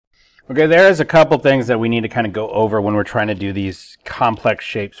Okay, there's a couple things that we need to kind of go over when we're trying to do these complex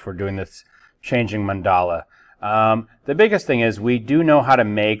shapes for doing this changing mandala. The biggest thing is we do know how to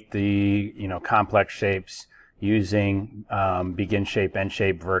make the complex shapes using begin shape, end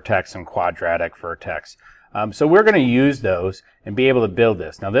shape, vertex, and quadratic vertex. So we're going to use those and be able to build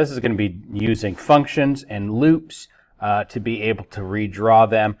this. Now this is going to be using functions and loops to be able to redraw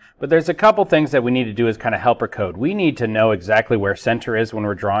them. But there's a couple things that we need to do as kind of helper code. We need to know exactly where center is when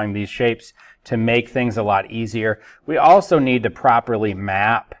we're drawing these shapes to make things a lot easier. We also need to properly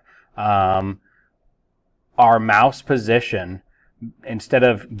map our mouse position. Instead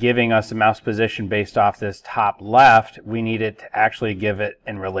of giving us a mouse position based off this top left, we need it to actually give it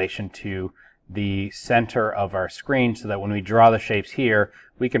in relation to the center of our screen so that when we draw the shapes here,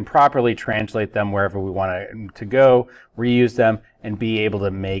 we can properly translate them wherever we want them to go, reuse them, and be able to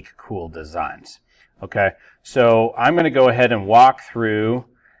make cool designs. Okay, so I'm going to go ahead and walk through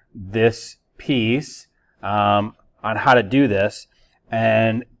this piece on how to do this,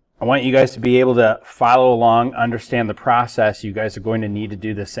 and I want you guys to be able to follow along, understand the process. You guys are going to need to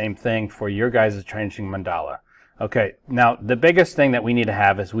do the same thing for your guys' changing mandala. Okay, now the biggest thing that we need to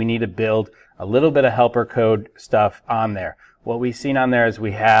have is we need to build a little bit of helper code stuff on there. What we've seen on there is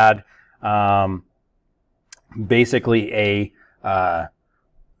we had basically a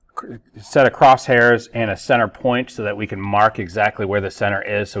set of crosshairs and a center point so that we can mark exactly where the center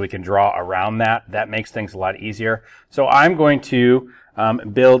is so we can draw around that. That makes things a lot easier. So I'm going to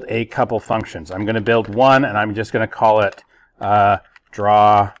build a couple functions. I'm going to build one, and I'm just going to call it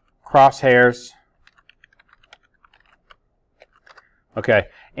draw crosshairs. Okay,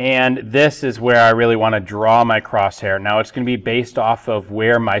 and this is where I really want to draw my crosshair. Now it's going to be based off of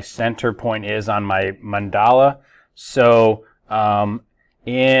where my center point is on my mandala. So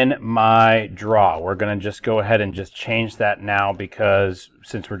in my draw, we're going to just go ahead and just change that now, because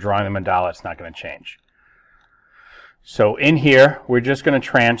since we're drawing the mandala, it's not going to change. So in here, we're just going to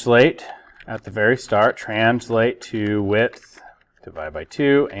translate at the very start, translate to width divided by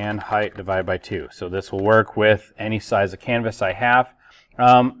 2 and height divided by 2. So this will work with any size of canvas I have.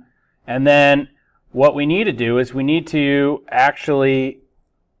 And then what we need to do is we need to actually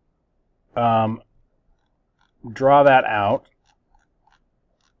draw that out.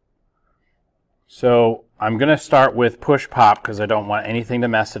 So I'm going to start with push pop because I don't want anything to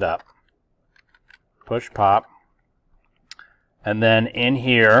mess it up. Push pop. And then in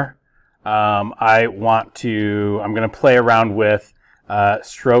here, I'm going to play around with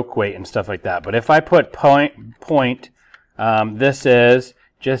stroke weight and stuff like that. But if I put point, this is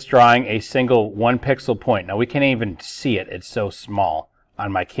just drawing a single 1 pixel point. Now we can't even see it. It's so small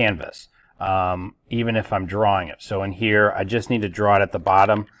on my canvas, even if I'm drawing it. So in here, I just need to draw it at the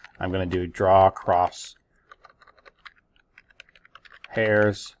bottom. I'm going to do draw cross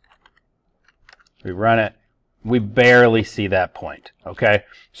hairs. We run it. We barely see that point. Okay.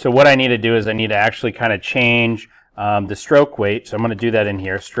 So what I need to do is I need to actually kind of change the stroke weight. So I'm going to do that in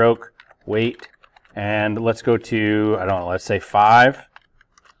here. Stroke weight. And let's go to, I don't know, let's say 5.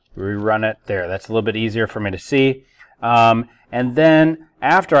 Rerun it there. That's a little bit easier for me to see. And then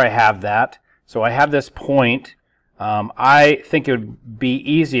after I have that, so I have this point, I think it would be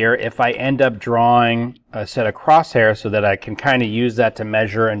easier if I end up drawing a set of crosshairs so that I can kind of use that to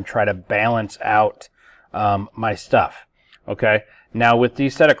measure and try to balance out my stuff. Okay. Now with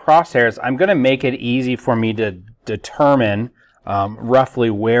these set of crosshairs, I'm going to make it easy for me to determine roughly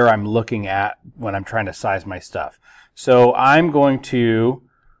where I'm looking at when I'm trying to size my stuff. So I'm going to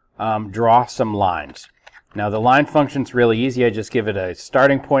draw some lines. Now the line function's really easy. I just give it a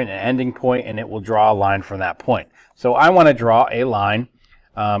starting point and an ending point, and it will draw a line from that point. So I want to draw a line.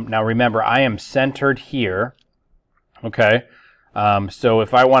 Now remember, I am centered here. Okay. So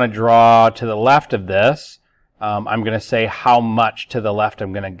if I want to draw to the left of this, I'm going to say how much to the left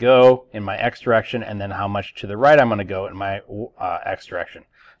I'm going to go in my x direction, and then how much to the right I'm going to go in my x direction.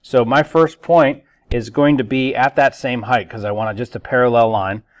 So my first point is going to be at that same height because I want just a parallel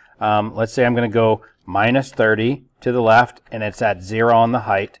line. Let's say I'm going to go minus 30 to the left, and it's at 0 on the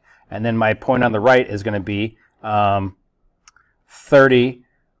height. And then my point on the right is going to be 30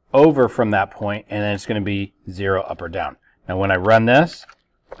 over from that point, and then it's going to be 0 up or down. Now when I run this,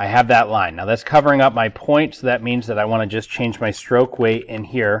 I have that line. Now that's covering up my point, so that means that I want to just change my stroke weight in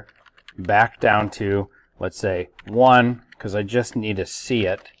here back down to, let's say, 1, because I just need to see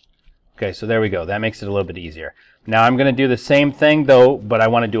it. Okay, so there we go. That makes it a little bit easier. Now I'm going to do the same thing though, but I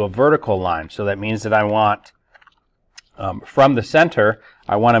want to do a vertical line. So that means that I want, from the center,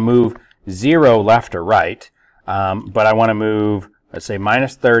 I want to move 0 left or right, but I want to move, let's say,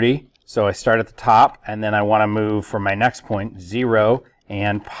 minus 30. So I start at the top, and then I want to move from my next point 0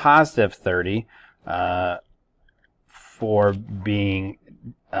 and positive 30 for being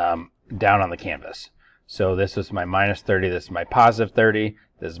down on the canvas. So this is my minus 30, this is my positive 30,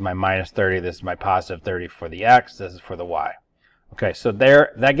 this is my minus 30, this is my positive 30 for the X, this is for the Y. Okay, so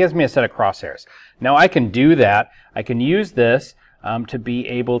there, that gives me a set of crosshairs. Now I can do that. I can use this to be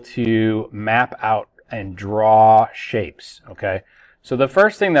able to map out and draw shapes. Okay, so the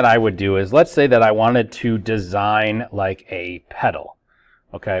first thing that I would do is, let's say that I wanted to design like a pedal.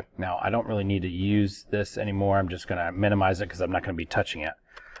 Okay, now I don't really need to use this anymore. I'm just going to minimize it because I'm not going to be touching it.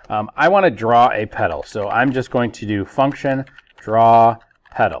 I want to draw a pedal, so I'm just going to do function draw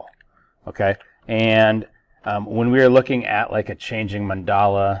pedal. Okay, and when we are looking at like a changing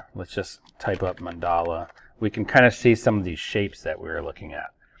mandala, let's just type up mandala, we can kind of see some of these shapes that we were looking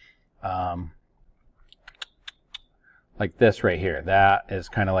at. Like this right here, that is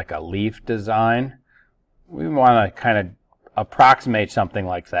kind of like a leaf design. We want to kind of approximate something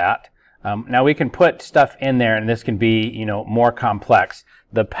like that. Now we can put stuff in there, and this can be, you know, more complex.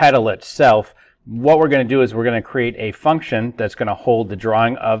 The pedal itself, what we're going to do is we're going to create a function that's going to hold the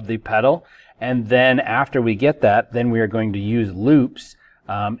drawing of the pedal, and then after we get that, then we are going to use loops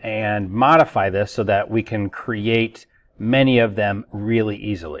and modify this so that we can create many of them really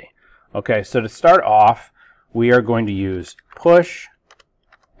easily. Okay, so to start off, we are going to use push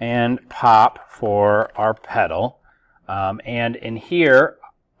and pop for our pedal, and in here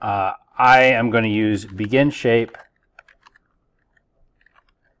I am going to use begin shape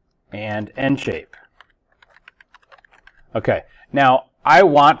and end shape. Okay, now I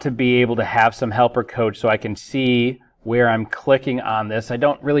want to be able to have some helper code so I can see where I'm clicking on this. I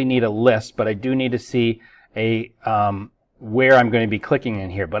don't really need a list, but I do need to see a where I'm going to be clicking in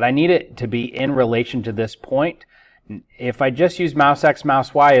here. But I need it to be in relation to this point. If I just use mouse X,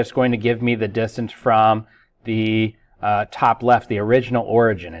 mouse Y, it's going to give me the distance from the top left, the original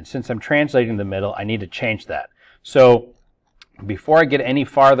origin. And since I'm translating the middle, I need to change that. So before I get any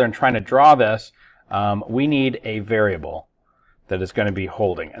farther in trying to draw this, we need a variable that is going to be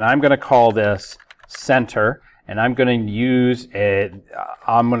holding. And I'm going to call this center, and I'm going to use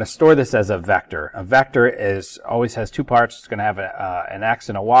I'm going to store this as a vector. A vector always has two parts. It's going to have an X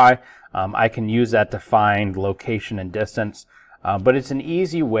and a Y. I can use that to find location and distance, but it's an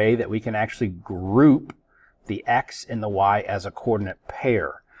easy way that we can actually group the X and the Y as a coordinate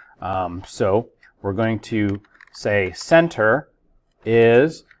pair. So we're going to say center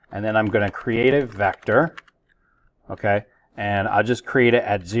is, and then I'm going to create a vector, okay, and I'll just create it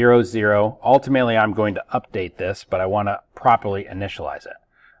at 0, 0. Ultimately, I'm going to update this, but I want to properly initialize it,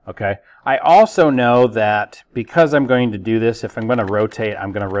 okay. I also know that because I'm going to do this, if I'm going to rotate,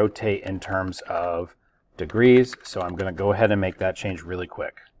 I'm going to rotate in terms of degrees, so I'm going to go ahead and make that change really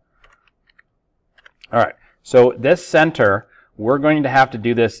quick. All right, so this center, we're going to have to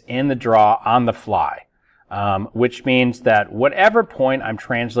do this in the draw on the fly. Which means that whatever point I'm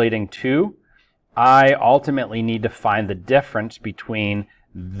translating to, I ultimately need to find the difference between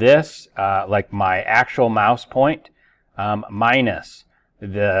this, like my actual mouse point, minus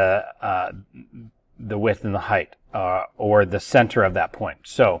the width and the height, or the center of that point.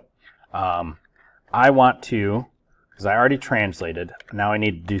 So I want to, because I already translated, now I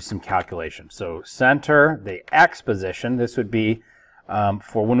need to do some calculation. So center, the X position, this would be,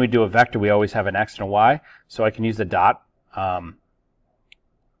 for when we do a vector, we always have an X and a Y, so I can use the dot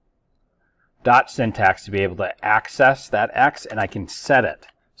syntax to be able to access that X, and I can set it.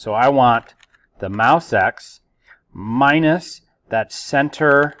 So I want the mouse X minus that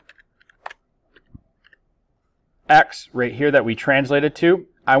center X right here that we translated to.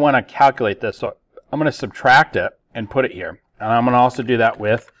 I want to calculate this, so I'm going to subtract it and put it here. And I'm going to also do that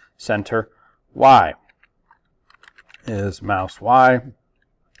with center Y. Is mouse Y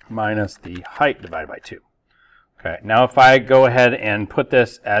minus the height divided by 2. Okay, now if I go ahead and put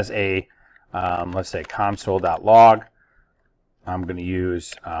this as a, let's say console.log, I'm going to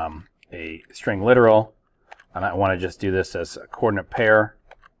use a string literal, and I want to just do this as a coordinate pair,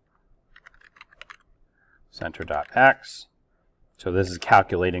 center.x. So this is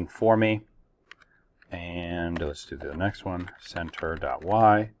calculating for me. And let's do the next one,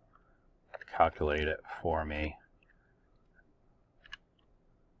 center.y, calculate it for me.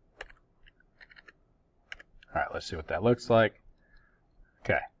 All right, let's see what that looks like.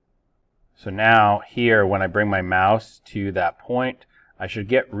 Okay, so now here, when I bring my mouse to that point, I should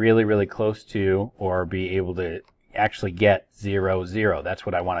get really, really close to, or be able to actually get 0, 0. That's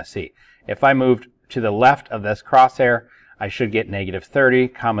what I want to see. If I moved to the left of this crosshair, I should get negative 30,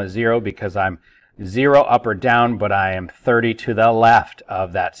 comma 0, because I'm 0 up or down, but I am 30 to the left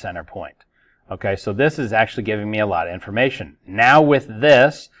of that center point. Okay, so this is actually giving me a lot of information. Now with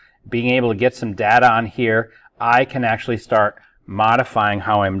this, being able to get some data on here, I can actually start modifying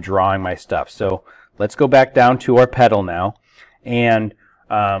how I'm drawing my stuff. So let's go back down to our petal now. And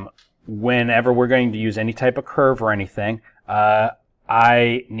whenever we're going to use any type of curve or anything,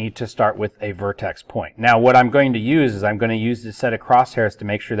 I need to start with a vertex point. Now what I'm going to use is I'm going to use this set of crosshairs to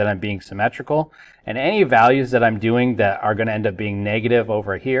make sure that I'm being symmetrical. And any values that I'm doing that are going to end up being negative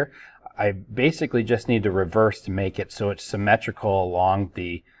over here, I basically just need to reverse to make it so it's symmetrical along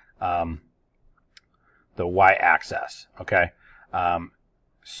the y-axis. Okay.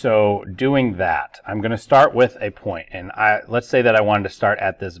 So doing that, I'm going to start with a point, and let's say that I wanted to start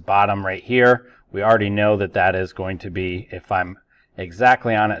at this bottom right here. We already know that that is going to be, if I'm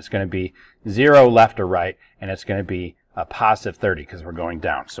exactly on it, it's going to be 0 left or right, and it's going to be a positive 30 because we're going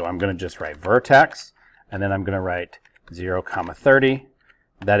down. So I'm going to just write vertex, and then I'm going to write 0, 30.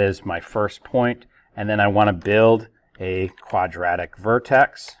 That is my first point, and then I want to build a quadratic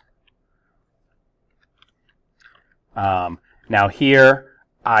vertex. Now here,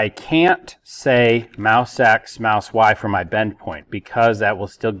 I can't say mouse X, mouse Y for my bend point because that will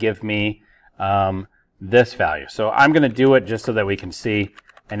still give me this value. So I'm going to do it just so that we can see,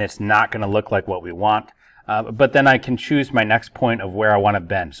 and it's not going to look like what we want. But then I can choose my next point of where I want to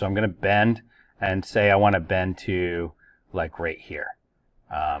bend. So I'm going to bend and say I want to bend to like right here.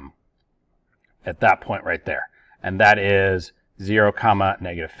 At that point right there. And that is 0,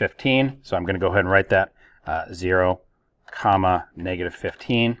 negative 15. So I'm going to go ahead and write that 0, negative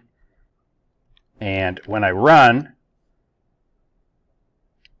 15. And when I run,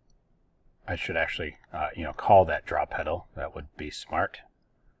 I should actually call that draw petal. That would be smart.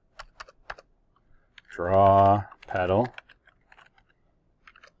 Draw petal.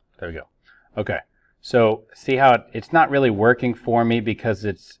 There we go. Okay. So see how it's not really working for me because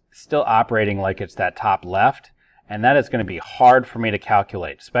it's still operating like it's that top left, and that is going to be hard for me to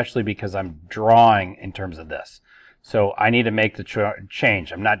calculate, especially because I'm drawing in terms of this. So I need to make the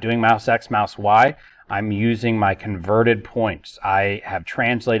change. I'm not doing mouse X, mouse Y. I'm using my converted points. I have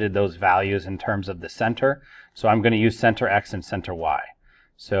translated those values in terms of the center. So I'm going to use center X and center Y.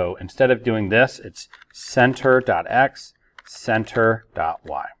 So instead of doing this, it's center.x,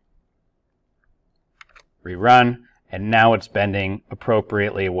 center.y. Rerun, and now it's bending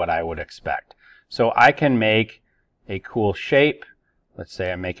appropriately what I would expect. So I can make a cool shape. Let's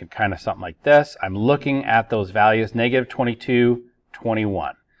say I make it kind of something like this. I'm looking at those values, negative 22,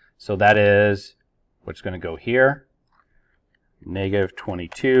 21. So that is what's going to go here, negative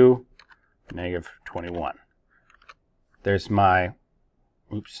 22, negative 21. There's my,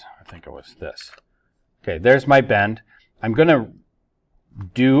 oops, I think it was this. Okay, there's my bend. I'm going to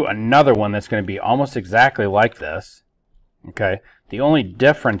do another one that's going to be almost exactly like this. Okay, the only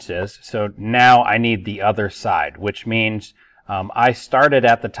difference is, so now I need the other side, which means I started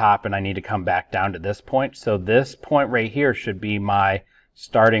at the top and I need to come back down to this point. So this point right here should be my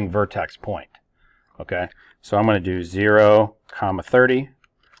starting vertex point. Okay, so I'm going to do 0, 30,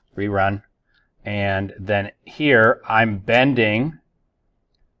 rerun, and then here I'm bending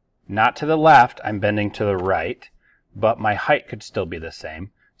not to the left, I'm bending to the right, but my height could still be the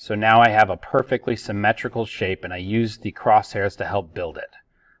same. So now I have a perfectly symmetrical shape, and I use the crosshairs to help build it.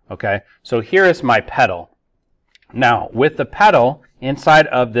 Okay, so here is my petal. Now, with the petal inside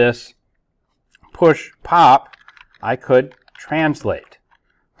of this push pop, I could translate.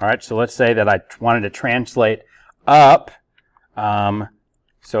 All right, so let's say that I wanted to translate up.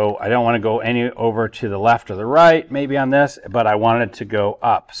 So I don't want to go any over to the left or the right, maybe on this, but I wanted to go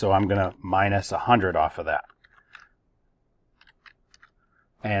up. So I'm going to minus 100 off of that.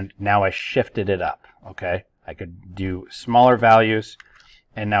 And now I shifted it up. Okay, I could do smaller values,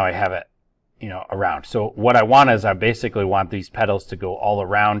 and now I have it, around. So what I want is I basically want these petals to go all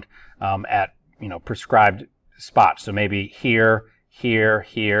around at prescribed spots. So maybe here, here,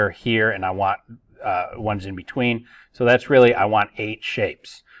 here, here, and I want ones in between. So that's really, I want 8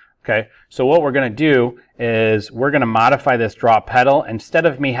 shapes. Okay, so what we're going to do is we're going to modify this draw petal. Instead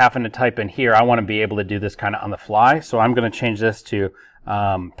of me having to type in here, I want to be able to do this kind of on the fly. So I'm going to change this to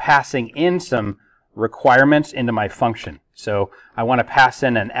passing in some requirements into my function. So I want to pass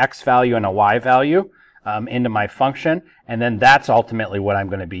in an X value and a Y value into my function, and then that's ultimately what I'm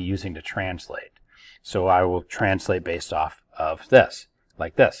going to be using to translate. So I will translate based off of this,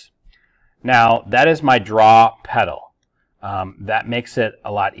 like this. Now that is my draw petal. That makes it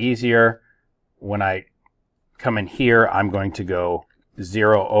a lot easier. When I come in here, I'm going to go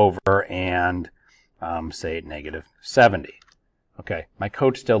 0 over and say negative 70. Okay, my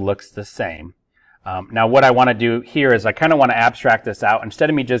code still looks the same. Now what I want to do here is I kind of want to abstract this out. Instead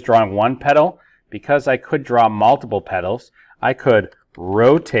of me just drawing one petal, because I could draw multiple petals, I could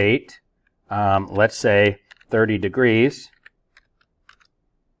rotate, let's say 30 degrees.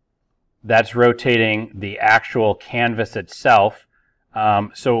 That's rotating the actual canvas itself.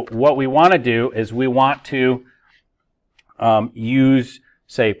 So what we want to do is we want to use,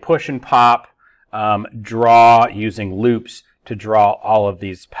 say, push and pop, draw using loops to draw all of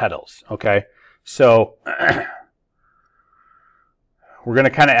these petals. Okay, so we're going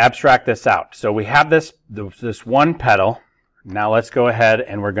to kind of abstract this out. So we have this one petal. Now let's go ahead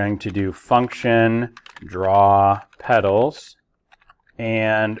and we're going to do function draw petals.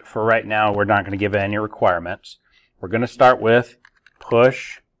 And for right now, we're not going to give it any requirements. We're going to start with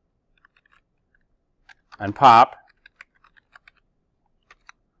push and pop.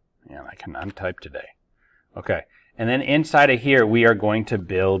 And I can untype today. Okay. And then inside of here, we are going to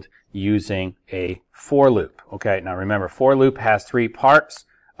build using a for loop. Okay. Now remember, for loop has three parts.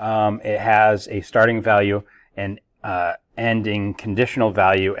 It has a starting value, an ending conditional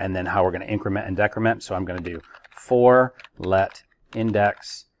value, and then how we're going to increment and decrement. So I'm going to do for let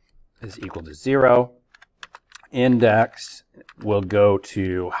index is equal to 0. Index will go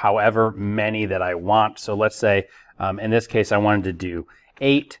to however many that I want. So let's say, in this case, I wanted to do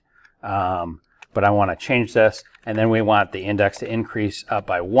 8, but I want to change this. And then we want the index to increase up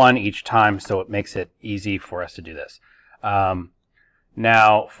by 1 each time, so it makes it easy for us to do this.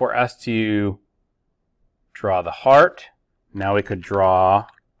 Now, for us to draw the heart, now we could draw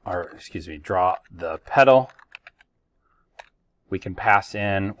the petal. We can pass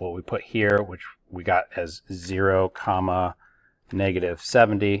in what we put here, which we got as 0, negative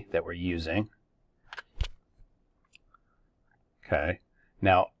 70 that we're using. Okay.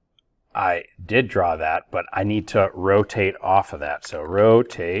 Now, I did draw that, but I need to rotate off of that. So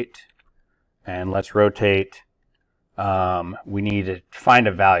rotate, and let's rotate. We need to find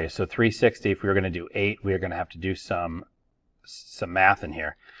a value. So 360, if we were going to do 8, we are going to have to do some math in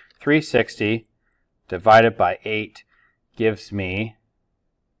here. 360 divided by 8 gives me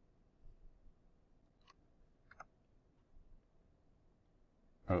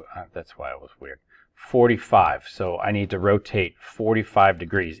that's why it was weird. 45. So I need to rotate 45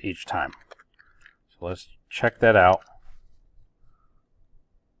 degrees each time. So let's check that out.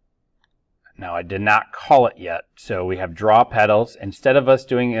 Now I did not call it yet, so we have draw petals. Instead of us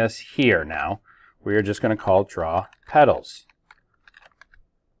doing this here now, we are just going to call draw petals.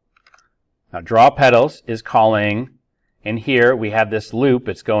 Now draw petals is calling. In here, we have this loop.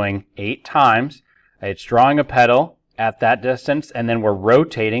 It's going 8 times. It's drawing a petal at that distance, and then we're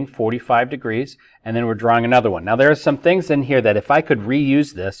rotating 45 degrees, and then we're drawing another one. Now, there are some things in here that if I could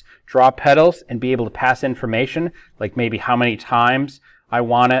reuse this, draw petals, and be able to pass information, like maybe how many times I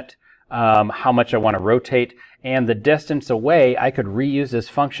want it, how much I want to rotate, and the distance away, I could reuse this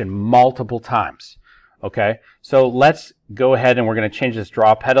function multiple times. Okay, so let's go ahead and we're going to change this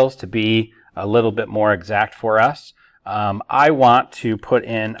draw petals to be a little bit more exact for us. I want to put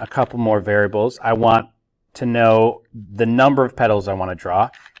in a couple more variables. I want to know the number of petals I want to draw,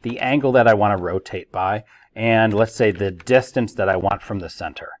 the angle that I want to rotate by, and let's say the distance that I want from the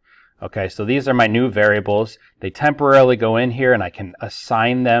center. Okay, so these are my new variables. They temporarily go in here and I can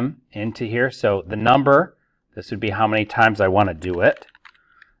assign them into here. So the number, this would be how many times I want to do it.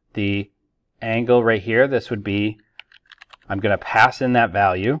 The angle right here, this would be, I'm going to pass in that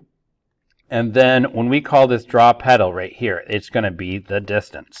value. And then when we call this draw petal right here, it's going to be the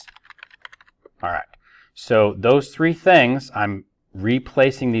distance. All right. So those three things, I'm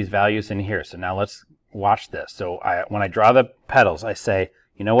replacing these values in here. So now let's watch this. So when I draw the petals, I say,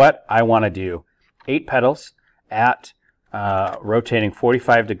 you know what? I want to do 8 petals at rotating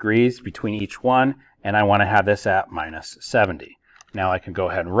 45 degrees between each one, and I want to have this at minus 70. Now I can go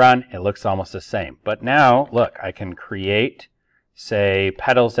ahead and run. It looks almost the same. But now, look, I can create, say,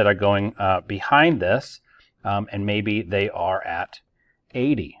 petals that are going behind this, and maybe they are at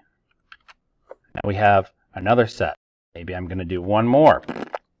 80. Now we have another set. Maybe I'm going to do one more.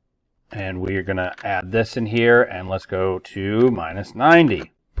 And we're going to add this in here, and let's go to minus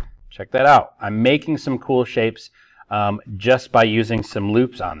 90. Check that out. I'm making some cool shapes just by using some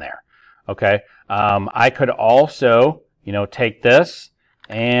loops on there. Okay. I could also, take this,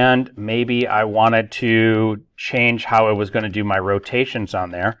 and maybe I wanted to change how I was going to do my rotations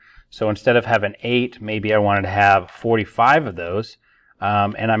on there. So instead of having 8, maybe I wanted to have 45 of those,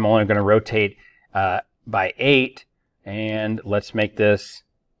 and I'm only going to rotate by 8, and let's make this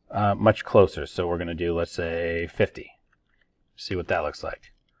much closer. So we're going to do, let's say, 50. See what that looks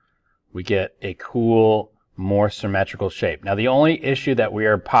like. We get a cool more symmetrical shape. Now the only issue that we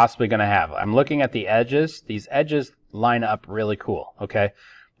are possibly going to have, I'm looking at the edges. These edges line up really cool, okay?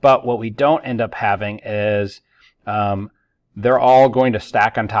 But what we don't end up having is they're all going to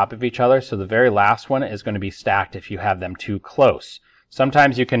stack on top of each other. So the very last one is going to be stacked if you have them too close.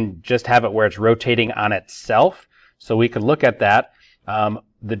 Sometimes you can just have it where it's rotating on itself. So we could look at that.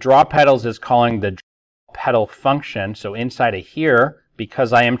 The draw pedals is calling the pedal function. So inside of here,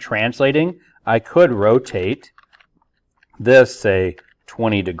 because I am translating, I could rotate this, say,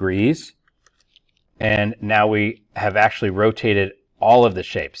 20 degrees. And now we have actually rotated all of the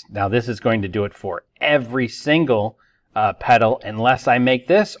shapes. Now this is going to do it for every single pedal, unless I make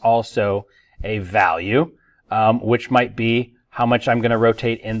this also a value, which might be how much I'm going to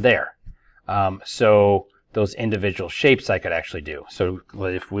rotate in there. So those individual shapes I could actually do. So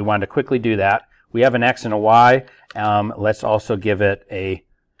if we wanted to quickly do that, we have an X and a Y. Let's also give it a,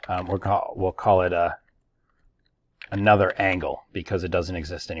 we'll call it another angle because it doesn't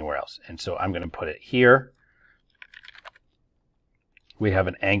exist anywhere else. And so I'm going to put it here. We have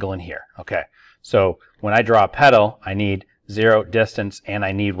an angle in here. Okay. So when I draw a pedal, I need 0, distance, and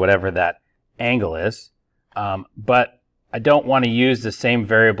I need whatever that angle is. But I don't want to use the same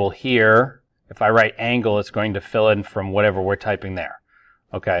variable here. If I write angle, it's going to fill in from whatever we're typing there.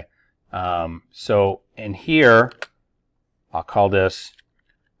 Okay. So in here, I'll call this,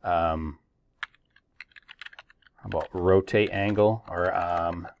 how about rotate angle, or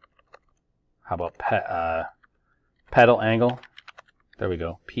how about pedal angle? There we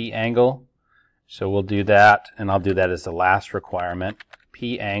go, P angle. So we'll do that, and I'll do that as the last requirement,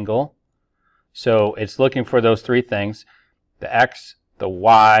 P angle. So it's looking for those three things, the X, the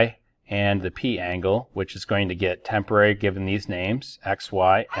Y, and the P angle, which is going to get temporary given these names, X,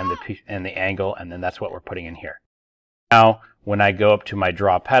 Y, and the P, and the angle, and then that's what we're putting in here. Now, when I go up to my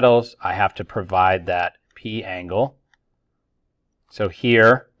draw pedals, I have to provide that P angle. So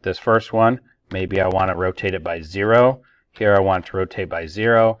here, this first one, maybe I want to rotate it by 0. Here I want to rotate by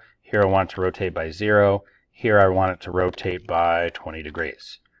 0. Here I want to rotate by 0. Here I want it to rotate by 20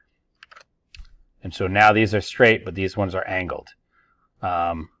 degrees. And so now these are straight, but these ones are angled.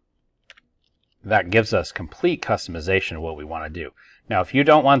 That gives us complete customization of what we want to do. Now, if you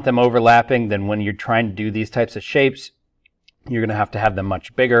don't want them overlapping, then when you're trying to do these types of shapes, you're going to have them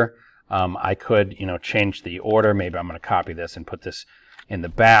much bigger. I could, change the order. Maybe I'm going to copy this and put this in the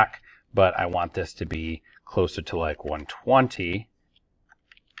back, but I want this to be closer to like 120.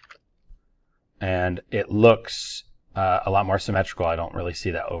 And it looks a lot more symmetrical. I don't really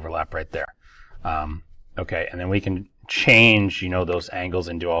see that overlap right there. Okay, and then we can change, those angles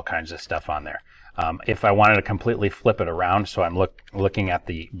and do all kinds of stuff on there. If I wanted to completely flip it around, so I'm looking at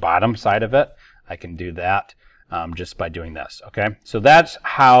the bottom side of it, I can do that just by doing this. Okay, so that's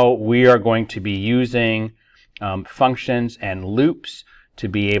how we are going to be using functions and loops to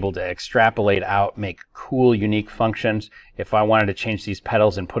be able to extrapolate out, make cool, unique functions. If I wanted to change these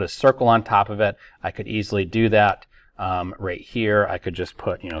pedals and put a circle on top of it, I could easily do that. Right here, I could just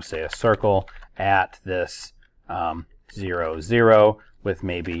put, say a circle at this 0, 0 with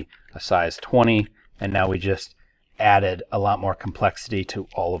maybe a size 20, and now we just added a lot more complexity to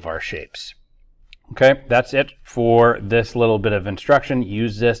all of our shapes. Okay, that's it for this little bit of instruction.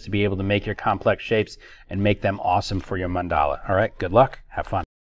 Use this to be able to make your complex shapes and make them awesome for your mandala. All right, good luck. Have fun.